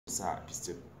Side, it's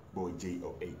the boy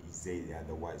J-O-A-E-Z,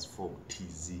 otherwise Folk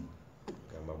TZ.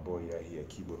 Got my boy right here,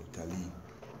 KIBO UTALII.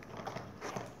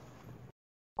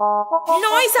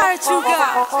 Noise Archuga.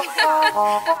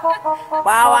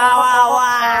 Wow, wow, wow,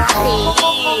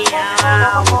 wow.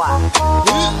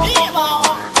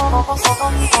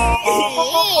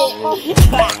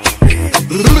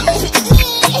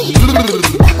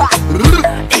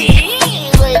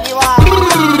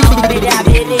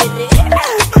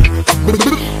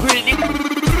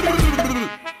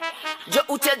 Jo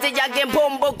ucheze yage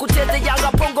bombo, kucheze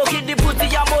yanga pongo, hidi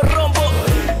puti ya morombo.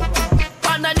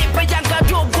 Ananipe yanga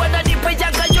dogo, ananipe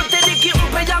yanga yote,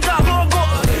 nikimpe yanga hongo.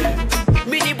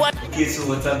 Mini bwana. Okay, so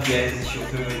what's up guys, it's your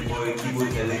favorite boy KIBO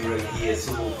UTALII right here.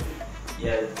 So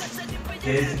yeah,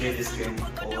 guys just came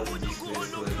over to this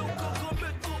place called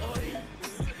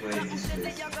where is this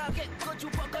place?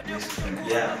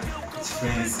 Yeah, it's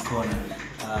Friends Corner.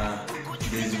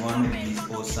 There's one of these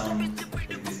awesome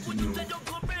like the studio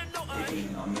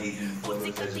taking amazing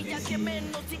photos as you can see.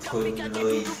 It's called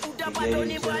Lois. The guy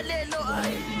himself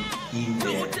in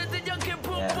there.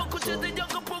 Yeah, so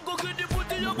kuja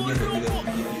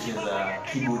kupiga picha za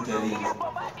KIBO UTALII.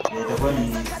 Itakuwa ni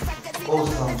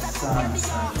awesome sana.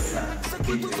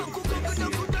 Kitu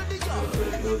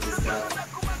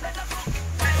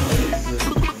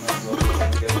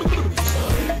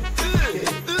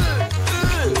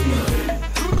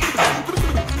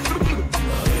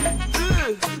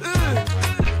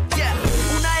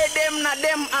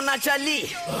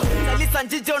anachali Salisa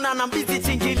njijo na nambizi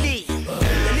chingili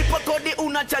Nilipo kodi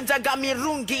unachanjaga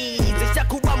mirungi Zisha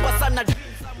kubamba sana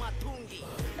matungi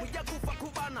Mja kufa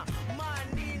kubana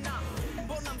manina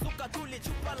Mbona mzuka tuli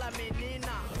chupa la menina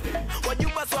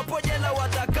Wajuba swapojela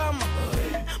watakam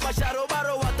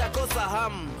Masharobaro watakosa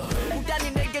ham Udani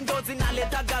ndege ndozi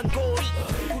naletaga ngori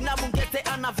Kuna mungete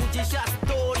anavujisha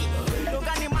story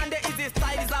Logani mande hizi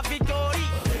style za Victory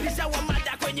Nisha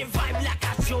wamada kwenye vibe la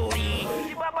kachori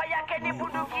Baba yake ni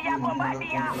bunduki ya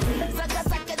bombadia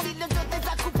Saka zile zote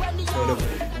za kupania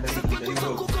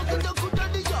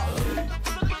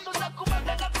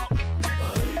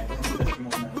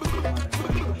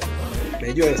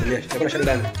Najua anasemea, nitakuwa na shida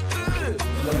ndani.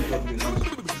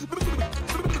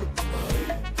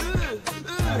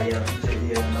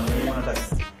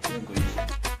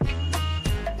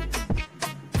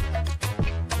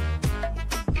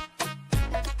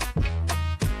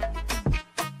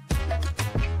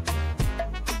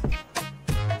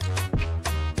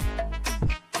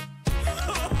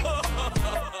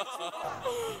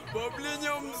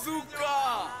 Bablinyo mzuka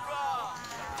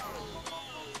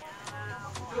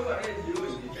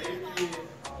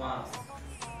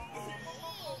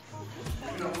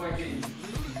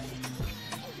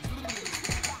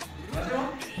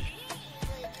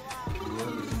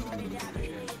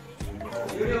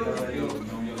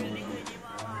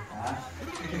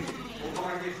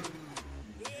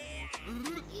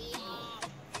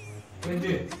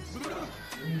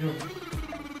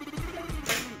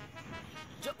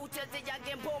Jo ucheze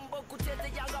yage bombo, kucheze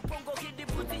yanga pongo, hidi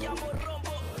puti ya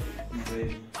morombo.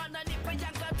 Ananipe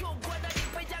yanga dogo,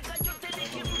 ananipe yanga yote,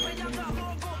 nikimpe yanga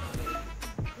hongo.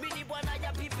 Mini bwana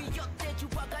ya bibi yote,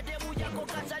 chupa kademu yako,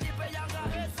 kasha nipe yanga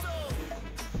heso.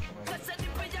 Kasha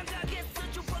nipe yanga heso,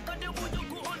 chupa kademu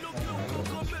yako, ono kiuko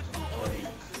kometu.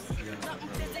 Na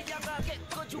mcheze yanga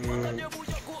heko, chupa kademu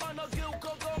yako, ono kiuko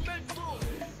kometu.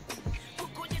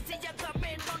 Kukujisi yanga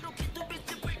meno,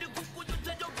 nukitubisi pindi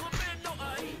kukujuse yoko meno,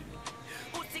 ay.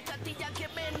 Usikati yake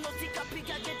meno,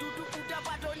 sikapiga gedudu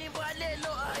udabado ni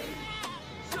mbalelo, ay.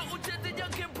 So ucheze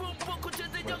yake bombo,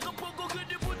 kucheze yanga pongo,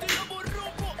 hidi puti ya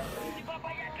morombo. Ni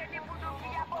baba yake ni bunduki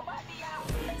ya bombadia.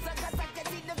 Saka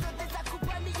zile zote za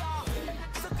kupania.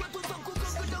 Saka tuzo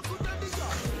kukongo kudania.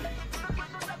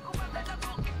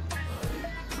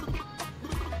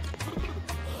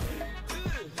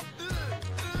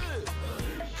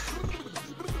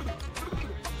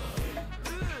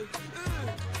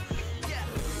 Yeah,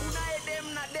 unaye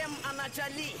dem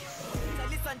anachali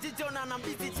Salisa njijo na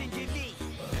nambizi chingili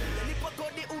Nilipo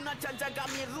kodi unachanjaga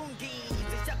mirungi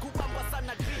Zisha kubamba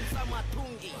sana dream za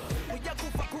matungi Mja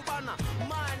kufa kubana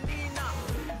manina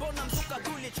Mbona msuka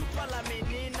tuli chupa la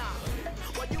menina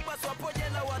Wajuba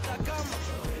swapojela watakam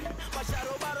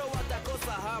Masharobaro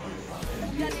watakosa hamu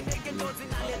Yani ndege ndozi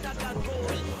naletaga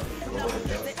ngori Kuna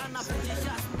mkete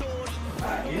anavujisha story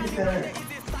Mende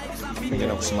hizi style za Mwingine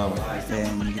na kusimama.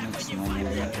 mwingine kusimama.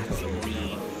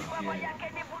 Baba yake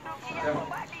ni bunduki ya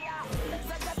bombadia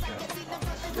Saka zile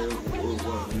zote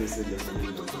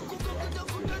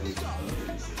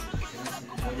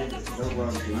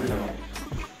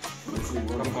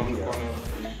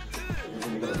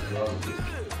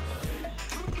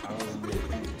za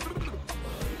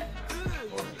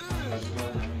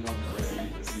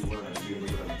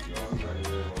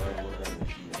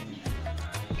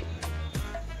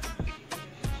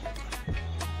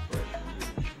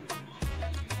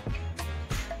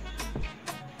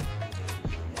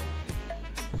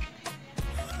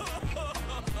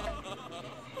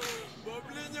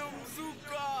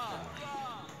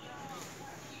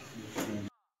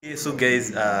Okay, so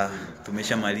guys,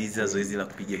 tumeshamaliza zoezi la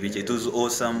kupiga picha. It was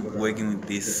awesome working with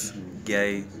this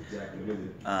guy,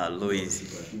 Lois.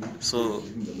 So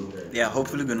yeah,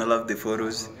 hopefully you're gonna love the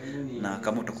photos. Na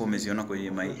kama utakuwa umeziona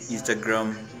kwenye my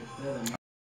Instagram,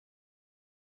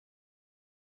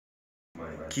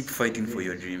 keep fighting for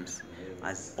your dreams.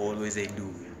 As always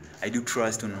I do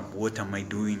trust on what am I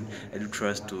doing. I do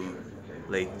trust to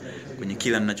like kwenye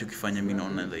kila ninachokifanya mimi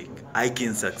naona like I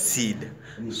can succeed.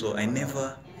 So I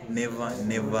never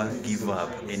give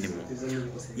up anymore.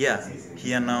 Yeah,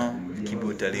 here now,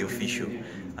 KIBO UTALII official.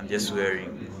 I'm just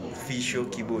wearing official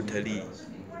KIBO UTALII.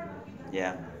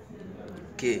 Yeah.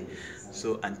 Okay,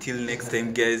 so until next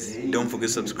time guys, don't forget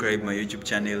to subscribe my YouTube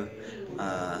channel.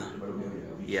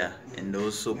 Yeah, and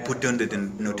also put on the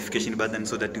notification button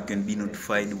so that you can be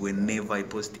notified whenever I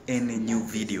post any new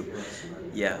video.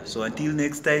 Yeah, so until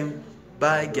next time,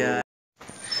 bye guys.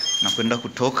 Nakwenda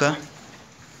kutoka.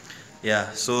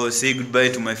 Yeah, so say goodbye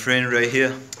to my friend right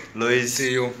here, Lois.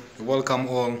 See you. Welcome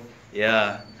all.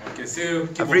 Yeah. Okay, see you.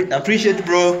 Appreciate it,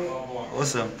 bro.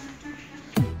 Awesome.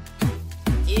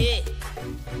 Yeah.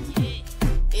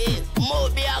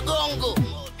 Mobi Agongo.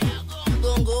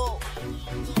 Gongo.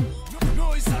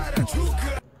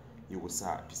 Yo, what's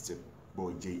up? It's the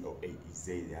boy JOA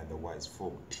Izeli, otherwise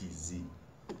Folk TZ.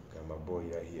 Got my boy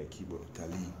right here, KIBO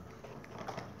UTALII.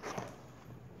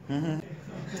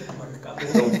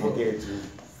 Don't forget to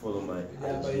follow my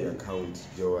IG account,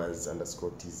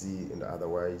 Joas_TZ, and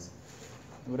otherwise.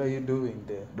 What are you doing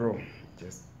there? Bro,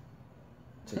 just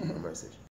check my message.